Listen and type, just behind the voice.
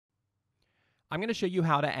I'm going to show you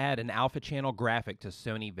how to add an alpha channel graphic to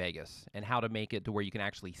Sony Vegas and how to make it to where you can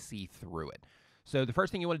actually see through it. So the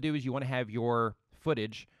first thing you want to do is you want to have your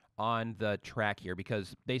footage on the track here,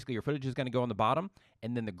 because basically your footage is going to go on the bottom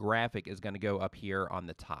and then the graphic is going to go up here on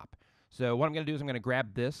the top. So what I'm going to do is I'm going to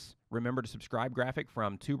grab this remember to subscribe graphic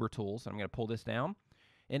from TuberTools. I'm going to pull this down.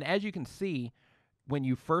 And as you can see, when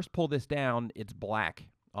you first pull this down, it's black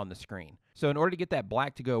on the screen. So in order to get that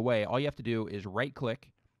black to go away, all you have to do is right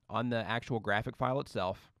click on the actual graphic file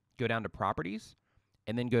itself, go down to Properties,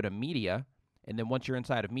 and then go to Media. And then once you're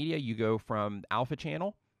inside of Media, you go from Alpha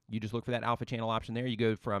Channel. You just look for that Alpha Channel option there. You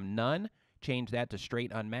go from None, change that to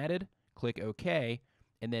Straight Unmatted, click OK,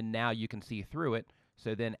 and then now you can see through it.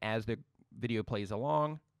 So then as the video plays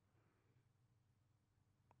along,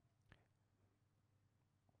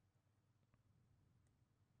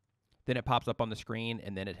 then it pops up on the screen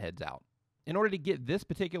and then it heads out. In order to get this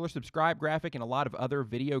particular subscribe graphic and a lot of other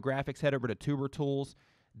video graphics, head over to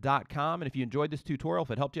TuberTools.com. And if you enjoyed this tutorial,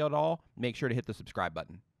 if it helped you at all, make sure to hit the subscribe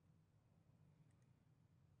button.